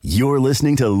You're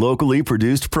listening to locally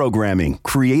produced programming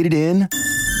created in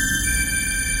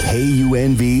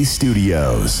KUNV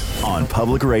Studios on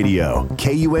Public Radio,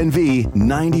 KUNV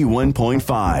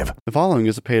 91.5. The following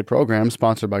is a paid program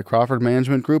sponsored by Crawford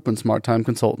Management Group and Smart Time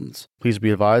Consultants. Please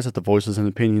be advised that the voices and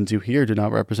opinions you hear do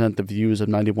not represent the views of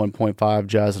 91.5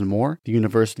 Jazz and More, the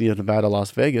University of Nevada,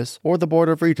 Las Vegas, or the Board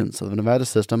of Regents of the Nevada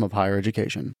System of Higher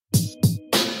Education.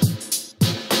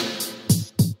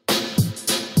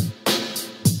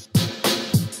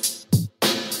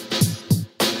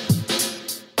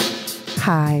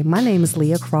 Hi, my name is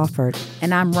Leaha Crawford.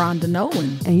 And I'm Rhonda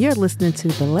Nolan. And you're listening to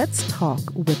the Let's Talk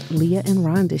with Leaha and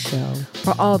Rhonda show.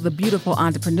 For all the beautiful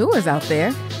entrepreneurs out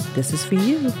there, this is for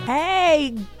you.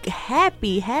 Hey,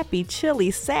 happy,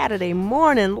 chilly Saturday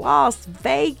morning, Las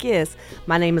Vegas.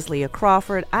 My name is Leaha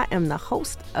Crawford. I am the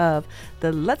host of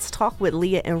the Let's Talk with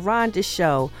Leaha and Rhonda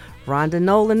show. Rhonda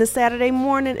Nolan this Saturday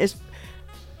morning is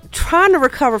trying to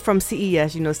recover from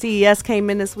CES. You know, CES came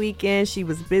in this weekend. She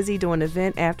was busy doing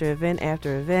event after event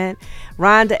after event.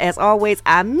 Rhonda, as always,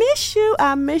 I miss you.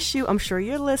 I'm sure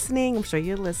you're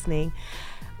listening.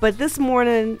 But this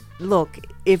morning, look,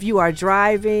 if you are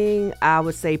driving, I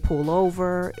would say pull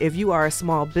over. If you are a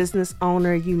small business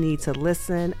owner, you need to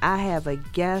listen. I have a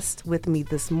guest with me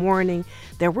this morning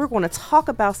that we're going to talk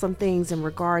about some things in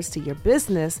regards to your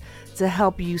business to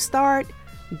help you start,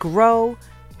 grow,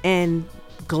 and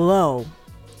glow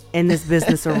in this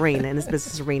business arena.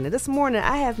 This morning,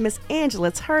 I have Miss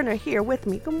Angela Turner here with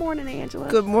me. Good morning, Angela.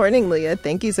 Good morning, Leah.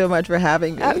 Thank you so much for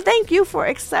having me. Thank you for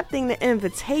accepting the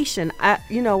invitation.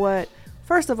 You know what?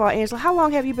 First of all, Angela, how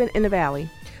long have you been in the Valley?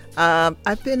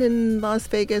 I've been in Las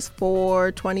Vegas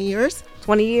for 20 years.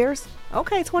 20 years?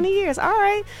 Okay, 20 years. All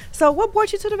right. So what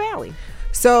brought you to the Valley?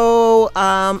 So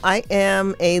I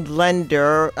am a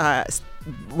lender,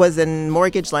 was in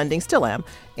mortgage lending, still am.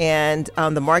 And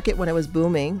the market, when it was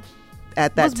booming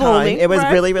at that time, it was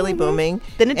right? really booming.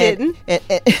 Then it didn't.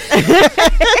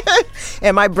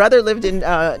 And my brother lived in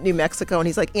New Mexico, and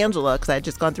he's like, Angela, because I had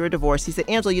just gone through a divorce. He said,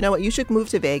 Angela, you know what? You should move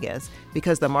to Vegas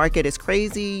because the market is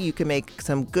crazy. You can make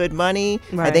some good money.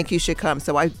 Right. I think you should come.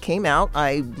 So I came out.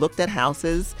 I looked at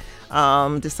houses.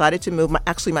 Decided to move. My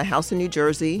house in New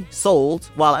Jersey sold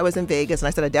while I was in Vegas, and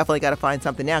I said I definitely got to find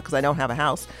something now because I don't have a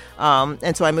house.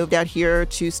 And so I moved out here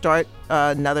to start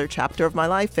another chapter of my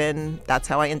life, and that's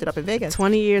how I ended up in Vegas.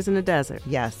 20 years in the desert.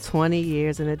 Yes, 20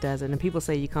 years in the desert, and people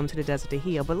say you come to the desert to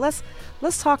heal. But let's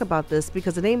talk about this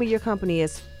because the name of your company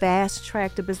is Fast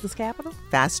Track to Business Capital.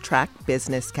 Fast Track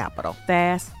Business Capital.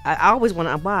 Fast. I always want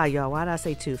to. Why, y'all? Why did I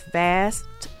say two? Fast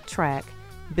Track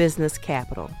Business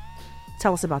Capital.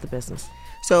 Tell us about the business.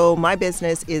 So my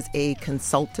business is a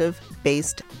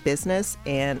consultative-based business,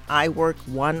 and I work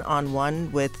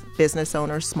one-on-one with business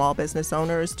owners, small business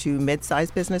owners to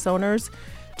mid-sized business owners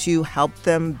to help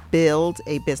them build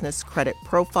a business credit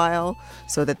profile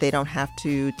so that they don't have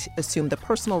to assume the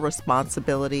personal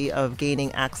responsibility of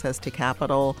gaining access to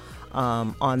capital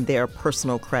on their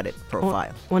personal credit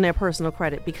profile. On their personal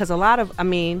credit, because do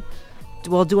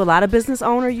a lot of business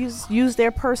owners use their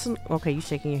personal? Okay, you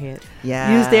shaking your head.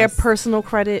 Yeah. Use their personal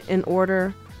credit in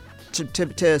order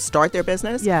to start their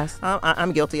business? Yes.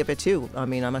 I'm guilty of it too. I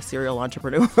mean, I'm a serial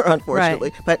entrepreneur, unfortunately.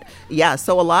 Right. But yeah,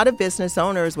 so a lot of business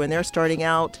owners, when they're starting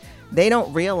out, they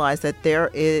don't realize that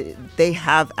they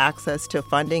have access to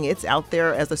funding. It's out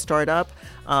there as a startup.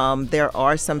 There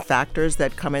are some factors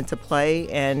that come into play,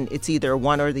 and it's either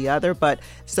one or the other. But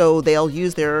so they'll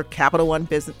use their Capital One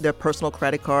business, their personal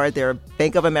credit card, their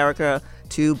Bank of America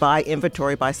to buy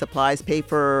inventory, buy supplies, pay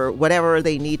for whatever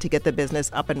they need to get the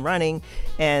business up and running.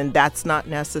 And that's not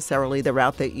necessarily the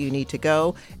route that you need to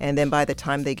go. And then by the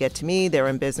time they get to me, they're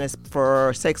in business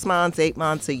for 6 months, 8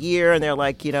 months, a year. And they're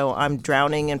like, I'm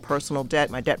drowning in personal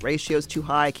debt. My debt ratio is too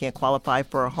high. I can't qualify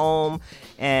for a home.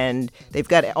 And they've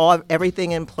got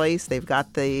everything in place. They've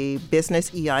got the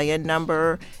business EIN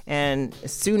number. And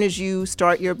as soon as you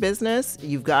start your business,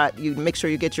 you make sure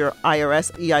you get your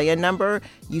IRS EIN number.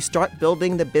 You start building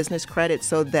the business credit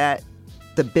so that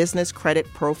the business credit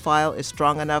profile is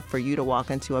strong enough for you to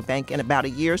walk into a bank in about a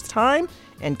year's time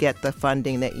and get the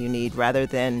funding that you need rather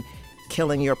than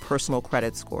killing your personal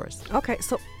credit scores. Okay,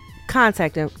 so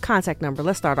contact number.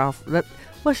 Let's start off.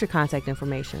 What's your contact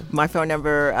information? My phone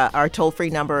number, our toll-free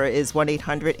number is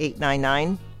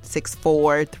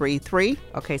 1-800-899-6433.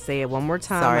 Okay, say it one more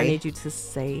time. Sorry. I need you to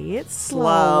say it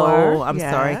slower. I'm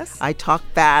sorry. I talk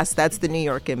fast. That's the New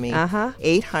York in me.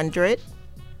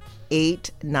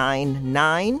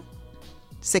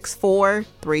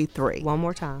 800-899-6433. One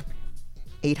more time.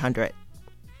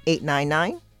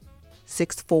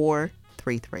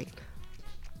 800-899-6433.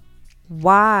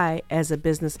 Why, as a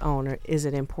business owner, is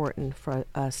it important for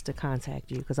us to contact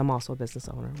you? Because I'm also a business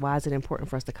owner. Why is it important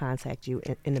for us to contact you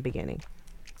in the beginning?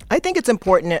 I think it's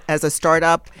important as a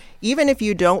startup, even if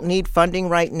you don't need funding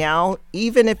right now,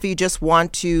 even if you just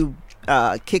want to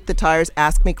kick the tires,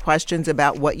 ask me questions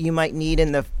about what you might need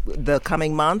in the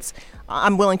coming months.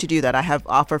 I'm willing to do that. I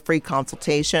offer free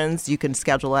consultations. You can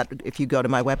schedule that if you go to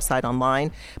my website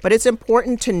online. But it's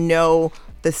important to know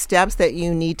the steps that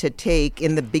you need to take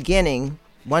in the beginning.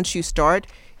 Once you start,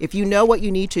 if you know what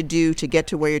you need to do to get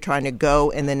to where you're trying to go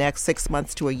in the next 6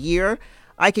 months to a year,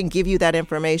 I can give you that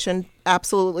information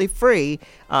absolutely free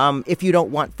if you don't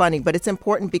want funding. But it's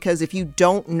important because if you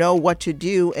don't know what to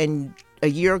do and a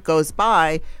year goes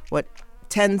by, what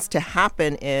tends to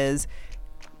happen is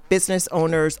business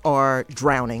owners are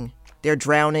drowning. They're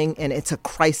drowning, and it's a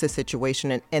crisis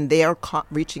situation, and they are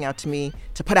reaching out to me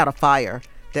to put out a fire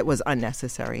that was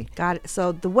unnecessary. Got it.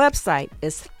 So the website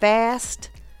is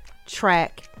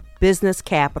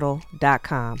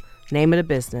fasttrackbusinesscapital.com. Name of the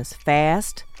business,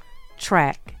 Fast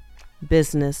Track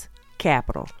Business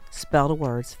Capital. Spell the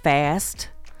words,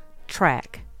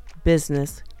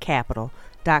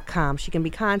 fasttrackbusinesscapital.com. She can be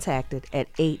contacted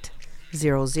at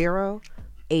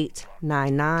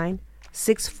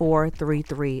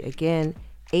 800-899-6433. Again,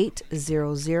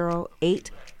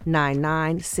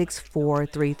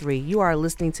 800-899-6433. You are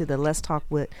listening to the Let's Talk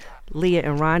with Leaha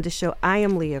and Rhonda show. I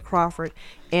am Leaha Crawford,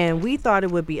 and we thought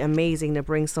it would be amazing to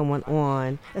bring someone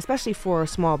on, especially for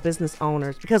small business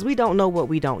owners, because we don't know what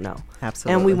we don't know.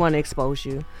 Absolutely. And we want to expose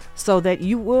you so that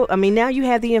you will, now you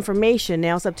have the information.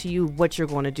 Now it's up to you what you're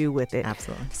going to do with it.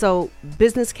 Absolutely. So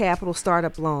business capital,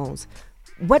 startup loans.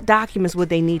 What documents would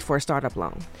they need for a startup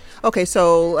loan? Okay,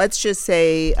 so let's just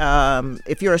say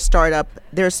if you're a startup,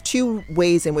 there's two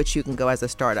ways in which you can go as a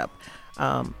startup.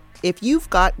 If you've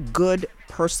got good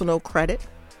personal credit,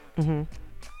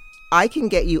 I can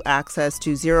get you access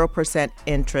to 0%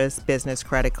 interest business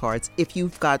credit cards if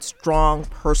you've got strong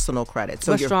personal credit.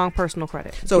 So strong personal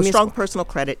credit? So strong personal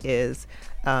credit is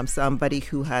somebody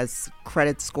who has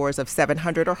credit scores of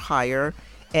 700 or higher,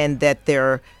 and that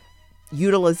their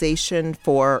utilization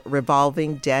for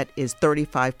revolving debt is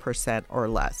 35% or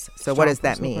less. So what does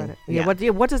that mean?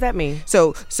 What does that mean?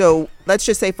 So let's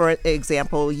just say, for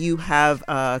example, you have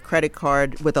a credit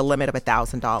card with a limit of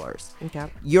 $1,000.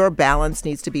 Okay. Your balance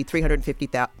needs to be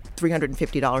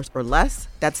 $350 or less.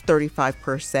 That's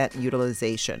 35%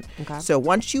 utilization. Okay. So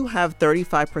once you have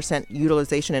 35%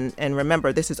 utilization, and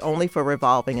remember, this is only for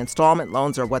revolving. Installment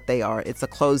loans are what they are. It's a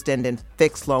closed-end and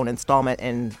fixed loan installment,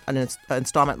 and an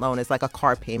installment loan is like a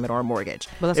car payment or a mortgage.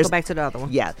 But let's go back to the other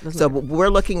one. Yeah. So we're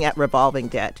looking at revolving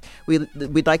debt.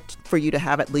 We'd like for you to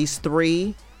have at least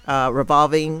 3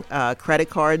 revolving credit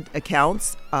card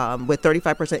accounts with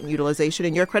 35% utilization,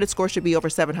 and your credit score should be over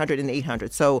 700 and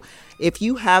 800. So if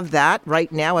you have that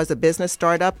right now as a business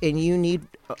startup and you need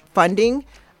funding,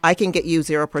 I can get you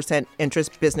 0%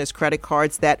 interest business credit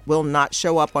cards that will not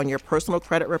show up on your personal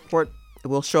credit report. It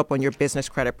will show up on your business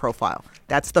credit profile.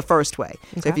 That's the first way.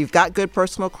 Okay. So if you've got good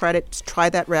personal credit,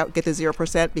 try that route, get the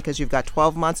 0%, because you've got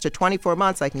 12 months to 24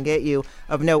 months I can get you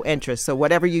of no interest. So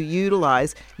whatever you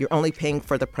utilize, you're only paying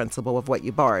for the principal of what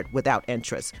you borrowed without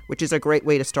interest, which is a great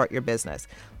way to start your business.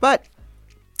 But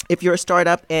if you're a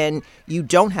startup and you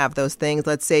don't have those things,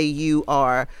 let's say you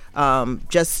are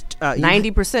just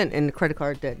 90% in the credit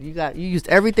card debt. You used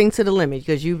everything to the limit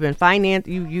because you've been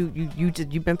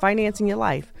you've been financing your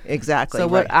life. Exactly. So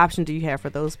what option do you have for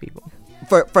those people?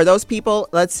 For those people,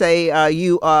 let's say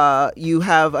you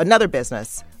have another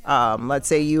business. Let's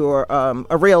say you're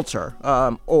a realtor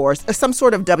or some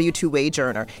sort of W-2 wage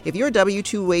earner. If you're a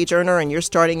W-2 wage earner and you're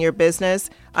starting your business,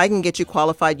 I can get you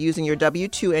qualified using your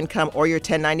W-2 income or your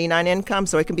 1099 income.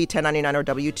 So it can be 1099 or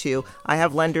W-2. I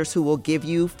have lenders who will give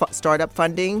you startup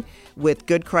funding with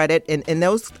good credit. And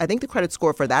those, I think the credit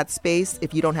score for that space,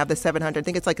 if you don't have the 700, I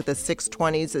think it's like at the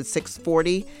 620s, it's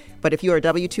 640. But if you're a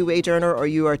W-2 wage earner or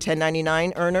you are a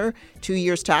 1099 earner, 2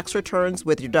 years tax returns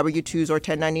with your W-2s or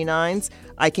 1099s,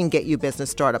 I can get you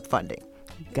business startup funding.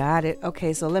 Got it.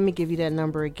 Okay, so let me give you that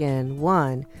number again.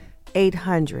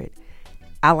 1-800.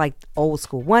 I like old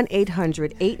school.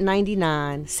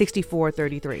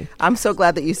 1-800-899-6433. I'm so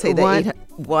glad that you say that.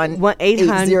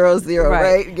 1-800.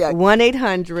 Right? Yeah.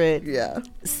 1-800. Yeah.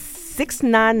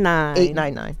 699.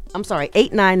 899. I'm sorry,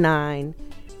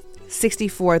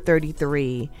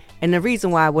 899-6433. And the reason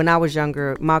why, when I was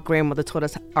younger, my grandmother taught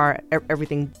us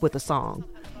everything with a song.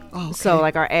 Oh, okay. So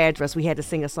like our address, we had to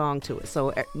sing a song to it.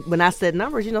 So when I said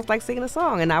numbers, it's like singing a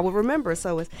song, and I would remember.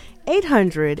 So it's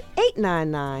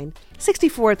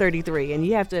 800-899-6433, and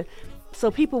you have to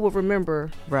so people would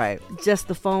remember Right. just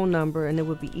the phone number, and it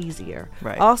would be easier.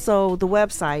 Right. Also, the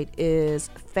website is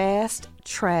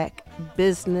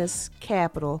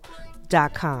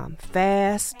fasttrackbusinesscapital.com.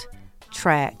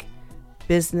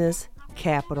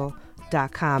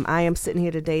 Fasttrackbusinesscapital.com. I am sitting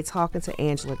here today talking to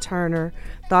Angela Turner.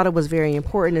 Thought it was very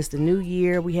important. It's the new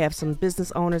year. We have some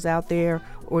business owners out there,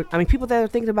 people that are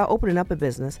thinking about opening up a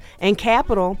business. And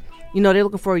capital, they're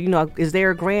looking for, is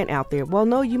there a grant out there? Well,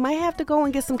 no, you might have to go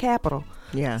and get some capital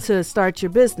to start your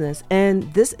business.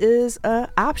 And this is an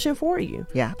option for you.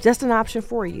 Yeah. Just an option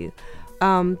for you.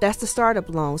 That's the startup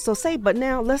loan. But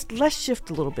now let's shift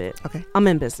a little bit. Okay. I'm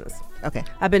in business. Okay.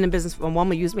 I've been in business. One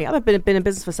will use me. I've been in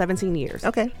business for 17 years.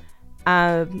 Okay.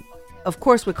 Of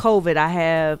course, with COVID, I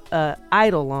have an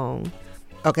idle loan.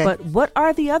 Okay. But what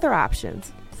are the other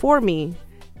options for me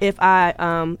if I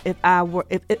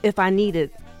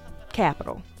needed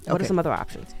capital? What are some other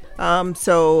options?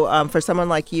 For someone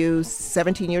like you,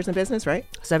 17 years in business, right?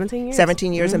 17 years.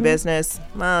 17 years in business.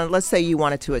 Let's say you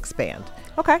wanted to expand.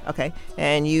 Okay.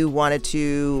 And you wanted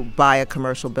to buy a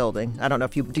commercial building. I don't know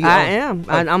if you do. I am.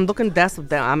 I'm looking.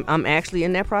 I'm actually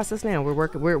in that process now. We're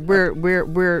working.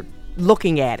 We're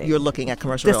looking at it. You're looking at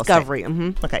commercial discovery. real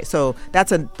estate. Okay, so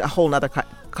that's a whole nother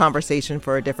conversation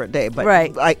for a different day. But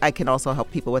right. I can also help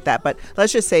people with that. But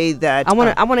let's just say that I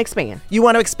want to expand. You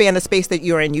want to expand the space that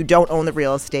you're in. You don't own the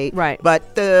real estate, right?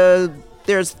 But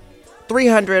there's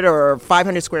 300 or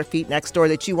 500 square feet next door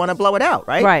that you want to blow it out,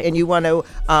 right? Right. And you want to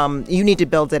you need to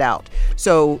build it out.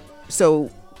 So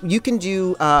you can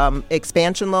do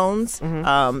expansion loans.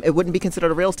 Mm-hmm. It wouldn't be considered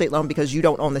a real estate loan because you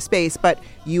don't own the space, but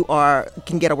you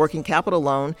can get a working capital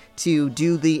loan to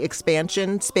do the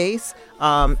expansion space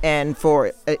and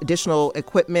for additional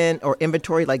equipment or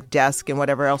inventory like desk and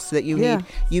whatever else that you need.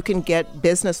 You can get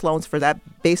business loans for that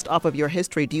based off of your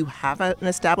history. Do you have an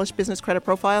established business credit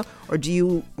profile, or do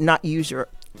you not use your...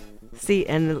 See,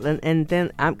 and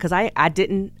then because I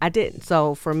didn't.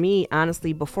 So for me,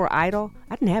 honestly, before Idle,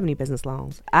 I didn't have any business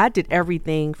loans. I did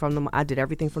everything from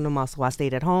the muscle. I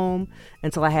stayed at home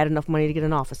until I had enough money to get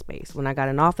an office space. When I got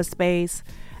an office space,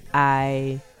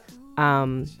 I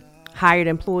hired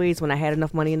employees when I had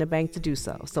enough money in the bank to do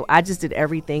so. So I just did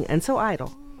everything until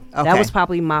Idle. Okay. That was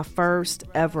probably my first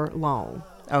ever loan.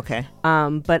 Okay.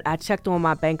 But I checked on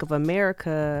my Bank of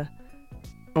America,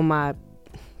 on my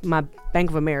Bank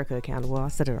of America account. Well, I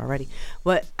said it already,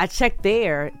 but I checked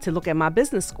there to look at my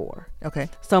business score. Okay.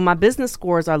 So my business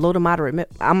scores are low to moderate.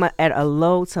 I'm at a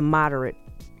low to moderate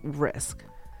risk.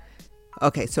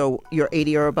 Okay, so you're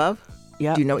 80 or above?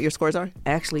 Yeah. Do you know what your scores are?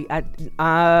 Actually,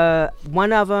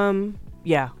 one of them,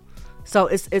 yeah. So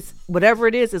it's whatever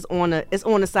it is on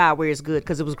the side where it's good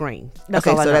because it was green. That's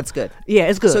okay, all I so know. that's good. Yeah,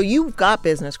 it's good. So you've got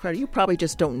business credit. You probably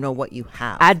just don't know what you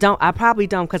have. I probably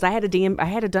don't because I had a DM. I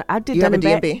did. You have a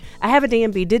DMB? I have a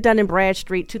DMB. Did done in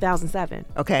Bradstreet 2007.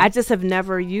 Okay. I just have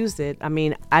never used it. I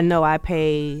mean, I know I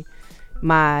pay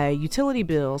my utility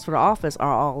bills for the office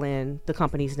are all in the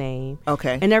company's name.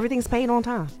 Okay. And everything's paid on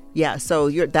time. Yeah. So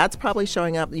that's probably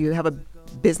showing up. You have a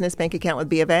business bank account with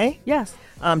B of A? Yes.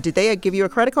 Did they give you a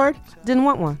credit card? Didn't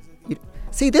want one.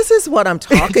 See, this is what I'm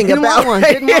talking Didn't about.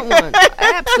 Didn't want one.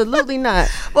 Absolutely not.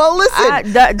 Well,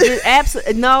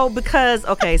 listen. No, because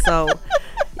okay, so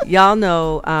y'all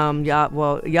know,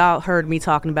 y'all heard me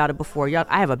talking about it before.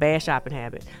 I have a bad shopping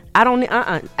habit. I don't.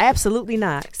 Absolutely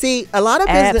not. See, a lot of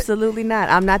business. Absolutely not.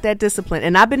 I'm not that disciplined,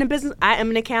 and I've been in business. I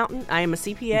am an accountant. I am a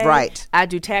CPA. Right. I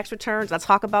do tax returns. I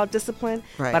talk about discipline,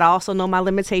 right. But I also know my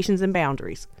limitations and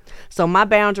boundaries. So my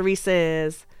boundary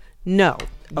says no.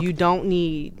 Okay. You don't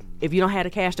need. If you don't have the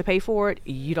cash to pay for it,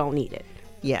 you don't need it.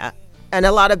 Yeah. And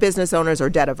a lot of business owners are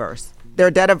debt averse.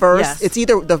 They're debt averse. Yes. It's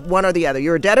either the one or the other.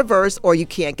 You're debt averse or you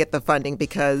can't get the funding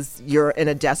because you're in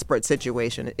a desperate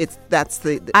situation. That's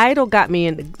the Idle got me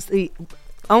in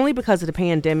only because of the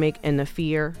pandemic and the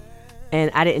fear,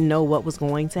 and I didn't know what was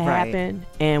going to happen. Right.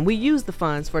 And we used the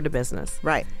funds for the business.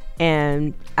 Right.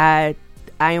 And I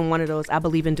am one of those, I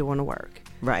believe in doing the work.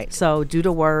 Right. So do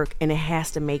the work, and it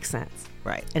has to make sense.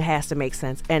 Right. It has to make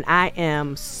sense. And I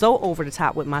am so over the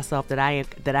top with myself that I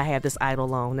have this idle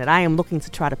loan that I am looking to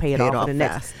try to pay it off in the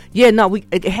next. Yeah, no,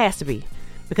 it has to be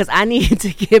because I need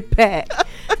to get back.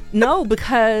 No,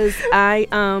 because I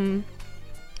don't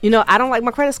like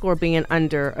my credit score being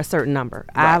under a certain number.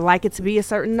 Right. I like it to be a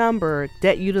certain number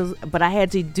but I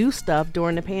had to do stuff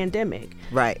during the pandemic.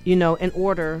 Right. In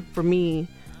order for me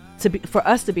for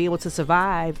us to be able to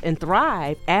survive and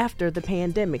thrive after the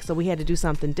pandemic. So we had to do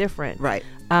something different. Right.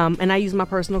 And I use my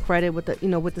personal credit with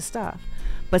the stuff.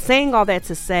 But saying all that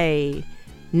to say,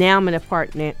 now I'm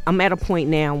at a point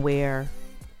now where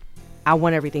I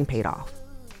want everything paid off.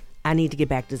 I need to get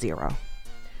back to zero.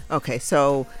 Okay,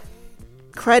 so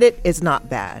credit is not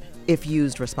bad if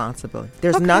used responsibly.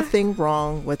 There's nothing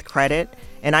wrong with credit.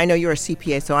 And I know you're a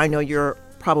CPA, so I know you're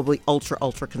probably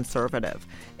ultra conservative.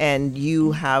 And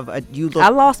you have I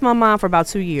lost my mind for about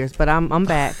 2 years, but I'm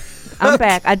back. I'm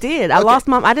back. I did. I lost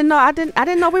my. I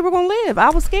didn't know we were gonna live. I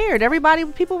was scared.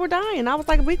 People were dying. I was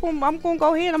like, I'm gonna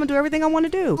go ahead. I'm gonna do everything I want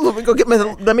to do. Let me go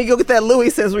get that Louis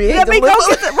since we ain't Let me go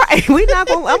get the, right. We not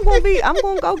gonna. I'm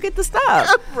gonna go get the stuff.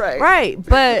 Right.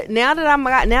 But now that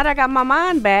I got my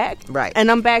mind back. Right. And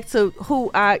I'm back to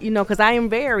who I, because I am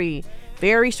very,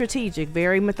 very strategic,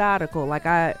 very methodical. Like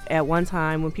at one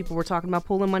time when people were talking about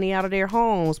pulling money out of their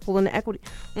homes, pulling the equity.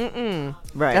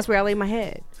 Right. That's where I lay my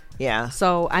head. Yeah.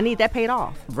 So I need that paid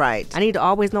off. Right. I need to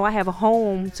always know I have a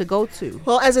home to go to.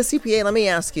 Well, as a CPA, let me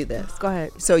ask you this. Go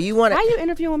ahead. So you want to... Why are you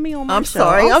interviewing me on my show?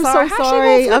 I'm so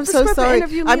sorry. I'm so sorry.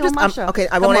 Interview me on my show? Okay,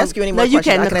 I won't ask you any more questions.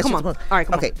 No, you can. I can Come ask on. you All right,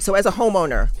 come on. Okay, so as a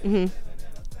homeowner,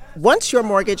 once your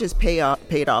mortgage is paid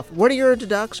off, what are your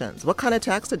deductions? What kind of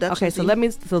tax deductions? Okay,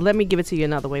 so let me give it to you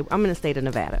another way. I'm in the state of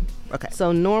Nevada. Okay.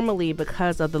 So normally,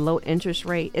 because of the low interest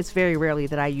rate, it's very rarely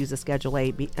that I use a Schedule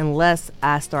A unless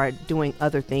I start doing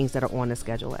other things that are on the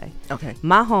Schedule A. Okay.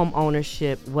 My home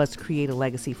ownership was to create a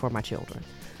legacy for my children.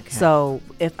 Okay. So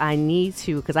if I need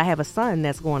to, because I have a son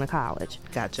that's going to college.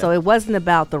 Gotcha. So it wasn't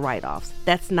about the write-offs.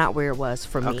 That's not where it was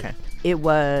for me. Okay. It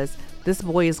was... This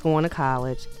boy is going to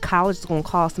college. College is going to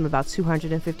cost him about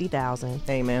 $250,000.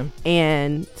 Amen.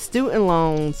 And student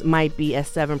loans might be at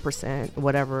 7%,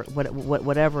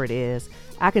 whatever it is.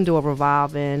 I can do a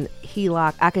revolving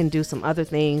HELOC. I can do some other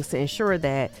things to ensure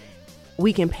that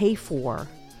we can pay for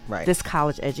this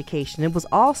college education. It was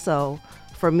also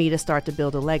for me to start to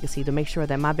build a legacy to make sure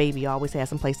that my baby always has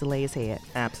some place to lay his head.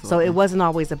 Absolutely. So it wasn't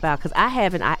always about, because I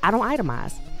don't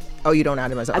itemize. Oh, you don't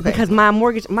itemize. Okay. Because my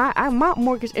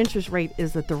mortgage interest rate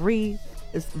is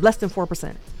less than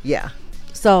 4%. Yeah.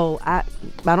 So I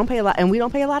don't pay a lot, and we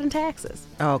don't pay a lot in taxes.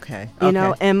 Okay. You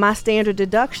know, and my standard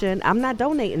deduction, I'm not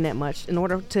donating that much in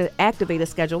order to activate a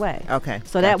Schedule A. Okay.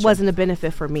 So that wasn't a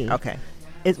benefit for me. Okay.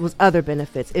 It was other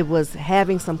benefits. It was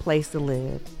having some place to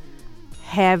live,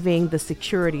 having the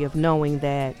security of knowing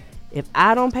that if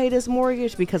I don't pay this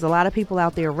mortgage, because a lot of people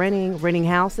out there renting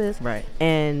houses, right,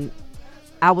 and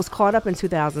I was caught up in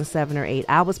 2007 or 8.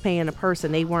 I was paying a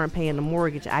person, they weren't paying the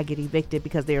mortgage. I get evicted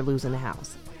because they're losing the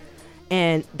house.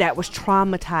 And that was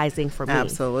traumatizing for me.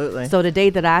 Absolutely. So the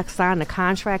day that I signed the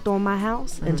contract on my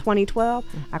house in 2012,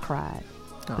 I cried.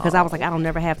 Because I was like, I don't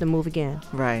never have to move again.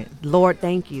 Right. Lord,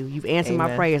 thank you. You've answered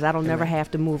Amen. my prayers. I don't never have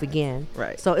to move again.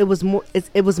 Right. So it was more.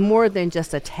 It was more than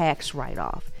just a tax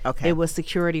write-off. Okay. It was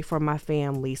security for my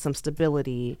family, some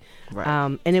stability,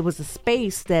 right. And it was a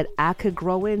space that I could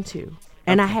grow into.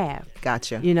 And I have.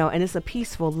 Gotcha. And it's a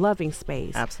peaceful, loving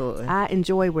space. Absolutely. I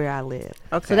enjoy where I live.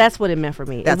 Okay. So that's what it meant for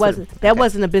me. That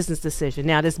wasn't a business decision.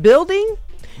 Now, this building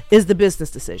is the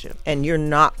business decision. And you're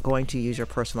not going to use your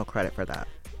personal credit for that.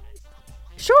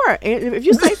 Sure, if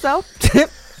you say so.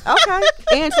 Okay.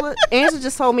 Angela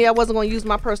just told me I wasn't going to use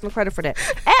my personal credit for that.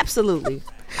 Absolutely.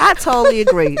 I totally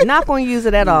agree. Not going to use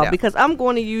it at all, because I'm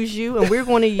going to use you, and we're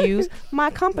going to use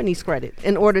my company's credit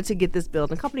in order to get this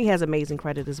building. The company has amazing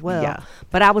credit as well. Yeah.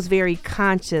 But I was very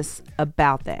conscious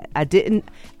about that.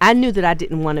 I knew that I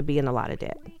didn't want to be in a lot of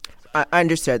debt. I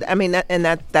understood. I mean,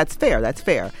 that's fair. That's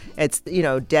fair. It's,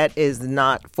 debt is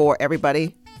not for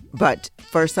everybody, but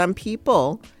for some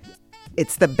people,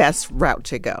 it's the best route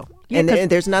to go. Yeah, and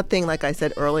there's nothing, like I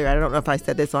said earlier, I don't know if I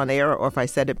said this on air or if I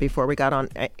said it before we got on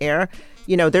air,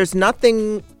 there's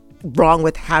nothing wrong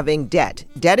with having debt.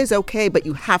 Debt is okay, but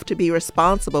you have to be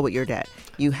responsible with your debt.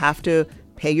 You have to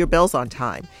pay your bills on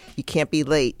time. You can't be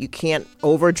late. You can't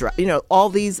overdraft. All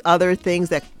these other things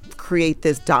that create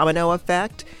this domino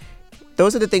effect.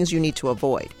 Those are the things you need to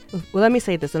avoid. Well, let me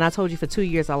say this. And I told you for 2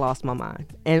 years I lost my mind.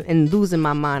 And losing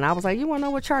my mind, I was like, you want to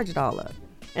know what? Charge it all up.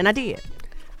 And I did.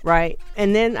 Right.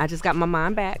 And then I just got my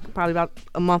mind back probably about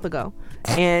a month ago.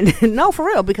 And no, for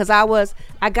real, because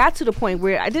I got to the point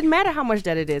where it didn't matter how much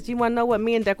debt it is. You want to know what?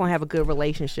 Me and Deck going to have a good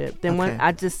relationship. Then when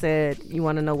I just said, you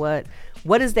want to know what?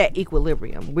 What is that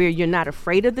equilibrium where you're not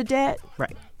afraid of the debt?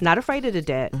 Right. Not afraid of the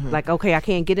debt. Mm-hmm. Like, okay, I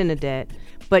can't get into debt,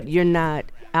 but you're not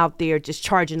out there just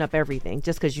charging up everything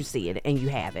just because you see it and you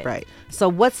have it. Right. So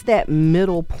what's that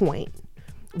middle point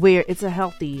where it's a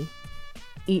healthy,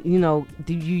 you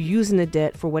using the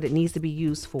debt for what it needs to be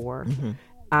used for,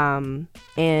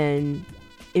 and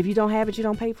if you don't have it, you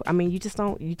don't pay for. I mean, you just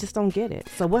don't get it.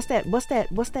 So what's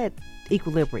that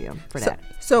equilibrium for that?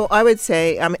 So I would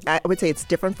say, it's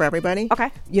different for everybody.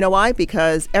 Okay. You know why?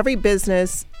 Because every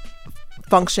business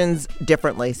functions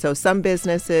differently. So some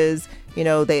businesses,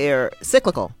 they're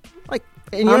cyclical. Like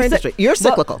in your industry. You're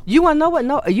cyclical. Well, you want to know what?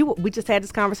 No, we just had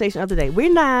this conversation the other day.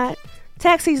 We're not.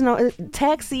 Tax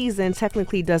season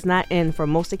technically does not end for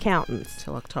most accountants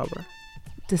till October,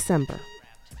 December.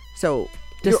 So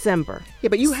December. Yeah,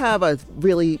 but you have a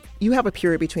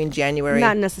period between January.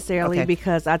 Not necessarily, okay.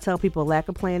 Because I tell people lack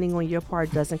of planning on your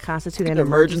part doesn't constitute an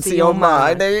emergency on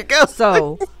mine. There you go.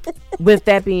 So, with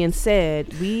that being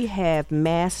said, we have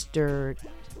mastered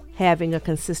having a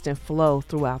consistent flow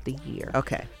throughout the year.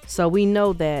 Okay. So we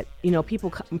know that,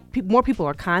 more people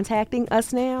are contacting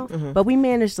us now, but we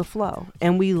manage the flow,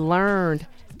 and we learned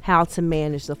how to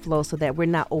manage the flow so that we're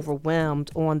not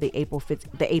overwhelmed on the April,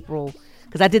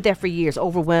 because I did that for years,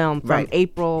 overwhelmed from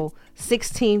April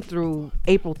 16th through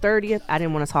April 30th. I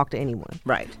didn't want to talk to anyone.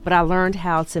 Right. But I learned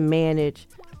how to manage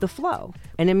the flow.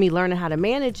 And in me learning how to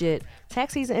manage it,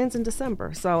 tax season ends in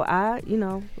December. So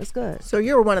it's good. So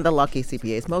you're one of the lucky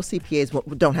CPAs. Most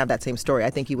CPAs don't have that same story.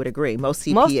 I think you would agree. Most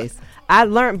CPAs. I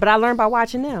learned by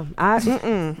watching them.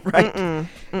 Right.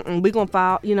 We gonna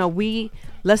file.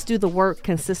 Let's do the work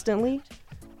consistently.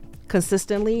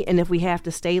 And if we have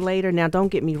to stay later, now don't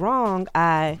get me wrong.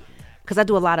 Because I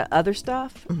do a lot of other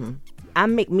stuff. I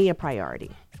make me a priority.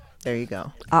 There you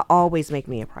go. I always make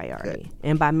me a priority. Good.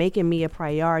 And by making me a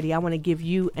priority, I want to give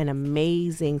you an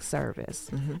amazing service.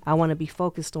 I want to be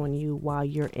focused on you while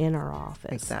you're in our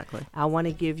office. Exactly. I want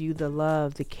to give you the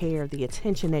love, the care, the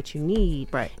attention that you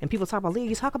need. Right. And people talk about, Leah,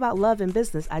 you talk about love in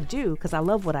business. I do, because I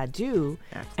love what I do.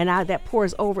 Excellent. And that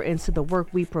pours over into the work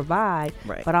we provide.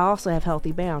 Right. But I also have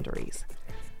healthy boundaries.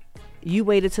 You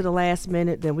waited to the last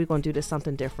minute, then we're going to do this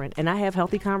something different. And I have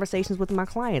healthy conversations with my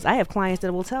clients. I have clients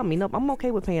that will tell me, nope, I'm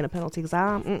okay with paying a penalty because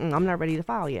I'm not ready to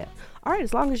file yet. All right,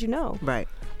 as long as you know. Right.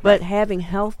 But having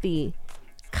healthy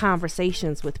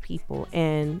conversations with people,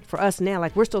 and for us now,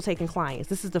 we're still taking clients.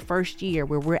 This is the first year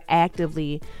where we're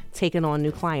actively taking on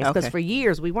new clients, because for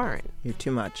years we weren't. You're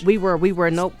too much. We were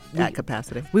at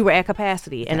capacity. We were at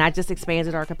capacity, and I just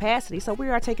expanded our capacity, so we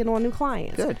are taking on new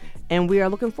clients. Good. And we are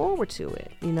looking forward to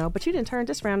it, But you didn't turn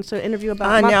this round to an interview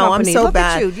about my know, company. I'm so Look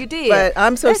bad. At you did. But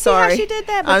I'm so Let's sorry. See how she did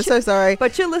that. I'm so sorry.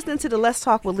 But you're listening to the Let's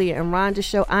Talk with Leaha and Rhonda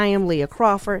show. I am Leaha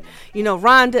Crawford.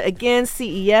 Rhonda again,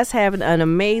 CES, having an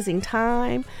amazing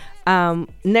time.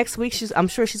 Next week, I'm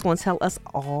sure she's going to tell us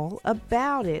all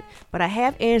about it. But I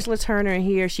have Angela Turner in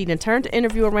here. She done turned the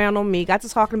interview around on me, got to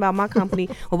talking about my company.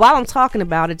 Well, while I'm talking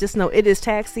about it, just know it is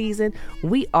tax season.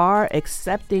 We are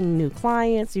accepting new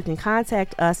clients. You can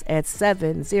contact us at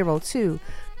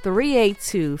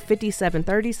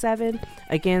 702-382-5737.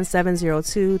 Again,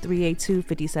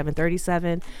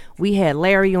 702-382-5737. We had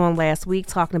Larry on last week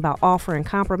talking about offering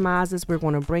compromises. We're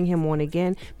going to bring him on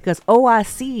again because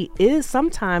OIC is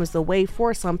sometimes the way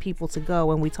for some people to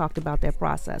go, and we talked about that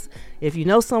process. If you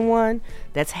know someone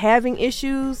that's having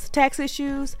issues, tax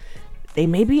issues, they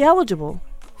may be eligible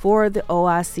for the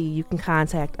OIC. You can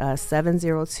contact us,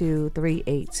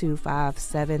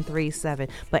 702-382-5737.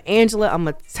 But Angela, I'm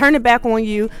going to turn it back on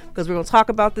you because we're going to talk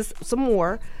about this some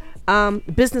more.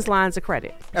 Business lines of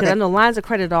credit. Because I know lines of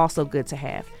credit are also good to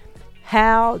have.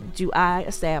 How do I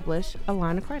establish a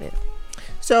line of credit?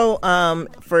 So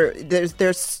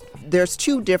there's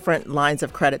two different lines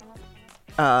of credit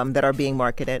that are being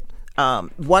marketed.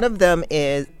 One of them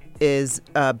is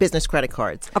business credit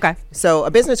cards. Okay. So a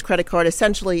business credit card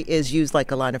essentially is used like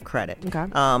a line of credit. Okay.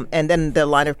 And then the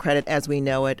line of credit as we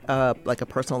know it, like a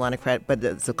personal line of credit, but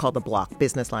it's called the block,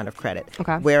 business line of credit.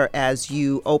 Okay. Whereas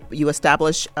you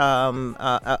establish an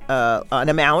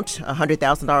amount,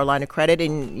 $100,000 line of credit,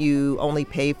 and you only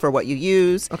pay for what you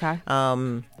use. Okay.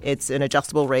 It's an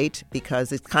adjustable rate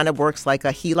because it kind of works like a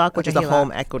HELOC, which is a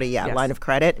home equity line of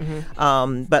credit.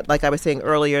 Mm-hmm. But like I was saying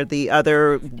earlier, the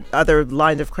other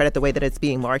lines of credit, the way that it's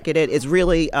being marketed, is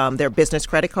really their business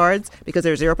credit cards, because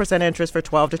there's 0% interest for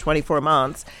 12 to 24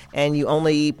 months, and you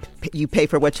pay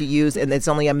for what you use, and there's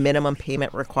only a minimum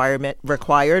payment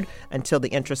required until the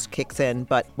interest kicks in.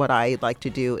 But what I like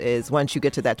to do is once you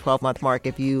get to that 12-month mark,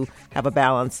 if you have a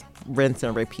balance, rinse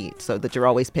and repeat, so that you're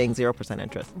always paying 0%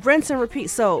 interest. Rinse and repeat.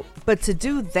 So, but to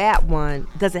do that one,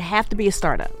 does it have to be a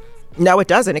startup? No, it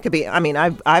doesn't. It could be. I mean,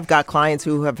 I've got clients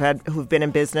who've been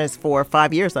in business for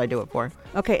 5 years. I do it for.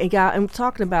 Okay, and y'all, I'm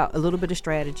talking about a little bit of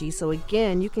strategy. So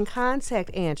again, you can contact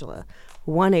Angela,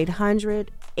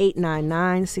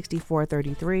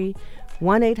 1-800-899-6433,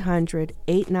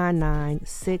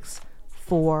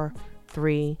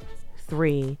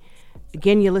 1-800-899-6433.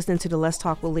 Again, you're listening to the Let's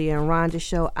Talk with Leaha and Rhonda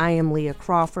show. I am Leaha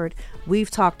Crawford. We've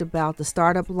talked about the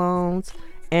startup loans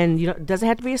And it doesn't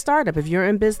have to be a startup if you're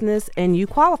in business and you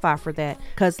qualify for that.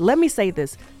 Because let me say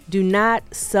this, do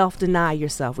not self-deny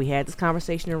yourself. We had this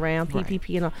conversation around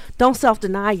PPP and all. Don't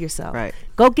self-deny yourself. Right.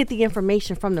 Go get the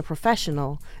information from the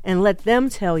professional and let them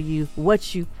tell you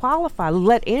what you qualify.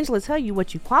 Let Angela tell you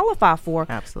what you qualify for.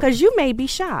 Absolutely. Because you may be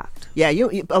shocked. Yeah,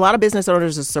 a lot of business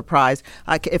owners are surprised.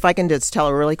 If I can just tell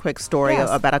a really quick story Yes.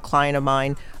 about a client of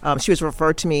mine. She was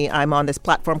referred to me. I'm on this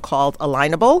platform called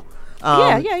Alignable.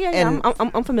 Yeah. And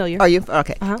I'm familiar. Are you?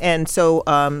 Okay. Uh-huh. And so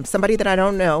somebody that I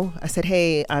don't know, I said,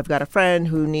 hey, I've got a friend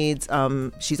who needs,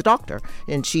 she's a doctor,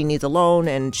 and she needs a loan,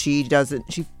 and she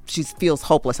feels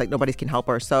hopeless, like nobody can help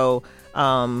her. So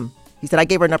he said, I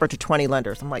gave her a number to 20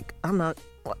 lenders. I'm like, I'm not,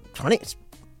 20?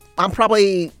 I'm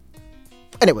probably...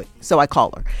 Anyway, so I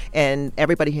call her, and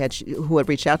everybody who had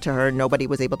reached out to her, nobody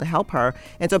was able to help her.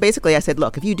 And so basically I said,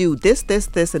 look, if you do this, this,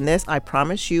 this, and this, I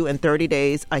promise you in 30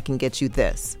 days I can get you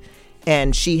this.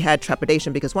 And she had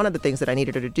trepidation because one of the things that I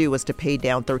needed her to do was to pay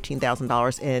down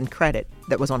 $13,000 in credit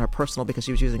that was on her personal, because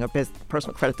she was using her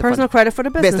personal credit. Personal credit for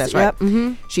the business. Right? Yep.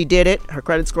 Mm-hmm. She did it. Her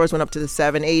credit scores went up to the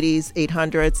 780s,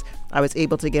 800s. I was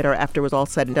able to get her, after it was all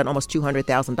said and done, almost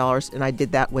 $200,000, and I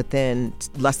did that within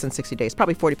less than 60 days,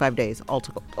 probably 45 days all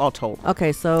told.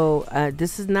 Okay, so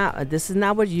this is not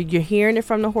what you're hearing it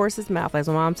from the horse's mouth. As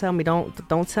my mom tell me,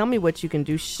 don't tell me what you can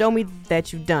do. Show me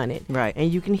that you've done it. Right.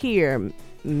 And you can hear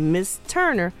Miss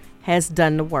Turner has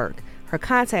done the work. Her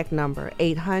contact number,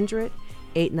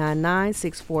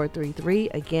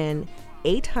 800-899-6433. Again,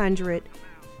 800,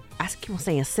 I keep on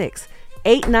saying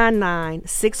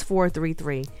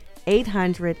 899-6433.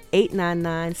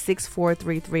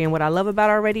 800-899-6433. And what I love about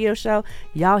our radio show,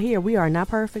 y'all hear, we are not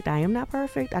perfect. I am not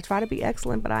perfect. I try to be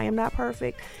excellent, but I am not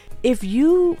perfect. If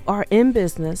you are in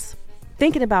business,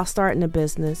 thinking about starting a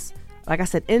business, like I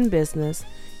said, in business,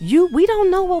 we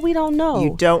don't know what we don't know.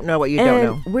 You don't know what you don't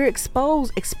know. We're exposure.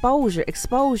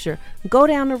 Go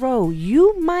down the road.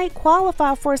 You might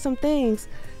qualify for some things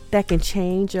that can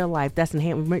change your life. That's in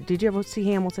Hamilton. Did you ever see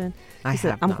Hamilton? I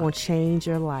said, have I'm not. going to change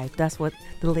your life. That's what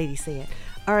the lady said.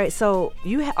 All right, so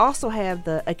you also have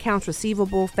the accounts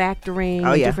receivable, factoring,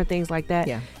 Oh, yeah. different things like that.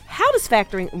 Yeah. How does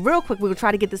factoring, real quick, we will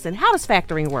try to get this in. How does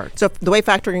factoring work? So the way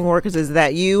factoring works is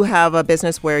that you have a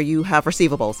business where you have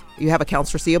receivables. You have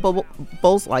accounts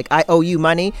receivables, like I owe you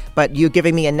money, but you're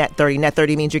giving me a net 30. Net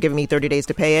 30 means you're giving me 30 days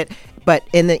to pay it. But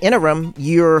in the interim,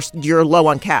 you're low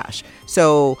on cash.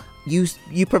 So you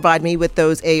provide me with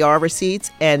those AR receipts,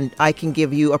 and I can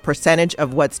give you a percentage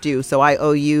of what's due. So I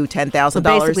owe you $10,000. So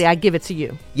basically, I give it to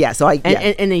you. Yeah. So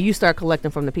and then you start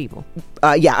collecting from the people.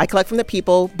 Yeah, I collect from the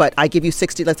people, but I give you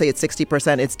 60. Let's say it's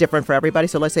 60%. It's different for everybody.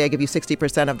 So let's say I give you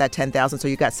 60% of that $10,000. So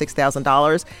you got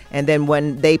 $6,000, and then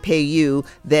when they pay you,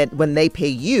 the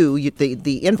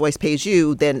invoice pays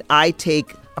you. Then I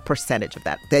take a percentage of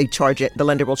that. They charge it. The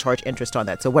lender will charge interest on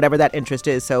that. So whatever that interest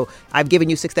is. So I've given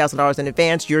you $6,000 in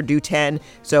advance. You're due 10.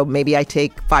 So maybe I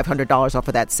take $500 off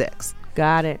of that 6.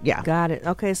 Got it. Yeah. Got it.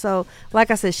 Okay. So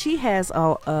like I said, she has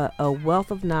a wealth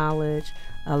of knowledge,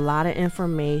 a lot of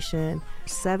information.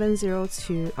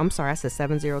 702.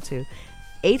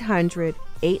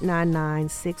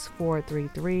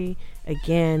 800-899-6433.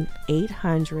 Again,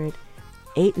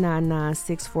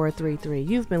 800-899-6433.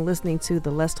 You've been listening to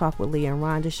the Let's Talk with Leaha and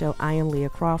Rhonda show. I am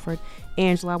Leaha Crawford.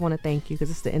 Angela, I want to thank you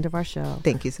because it's the end of our show.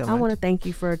 Thank you so much. I want to thank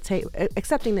you for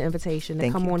accepting the invitation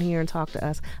to come on here and talk to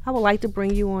us. I would like to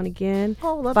bring you on again.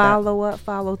 Oh, love follow up,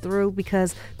 follow through,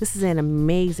 because this is an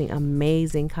amazing,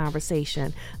 amazing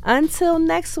conversation. Until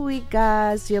next week,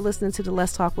 guys, you're listening to the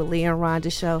Let's Talk with Leaha and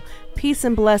Rhonda show. Peace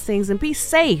and blessings, and be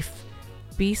safe.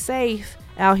 Be safe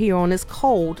out here on this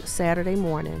cold Saturday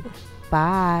morning.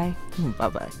 Bye.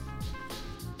 Bye-bye.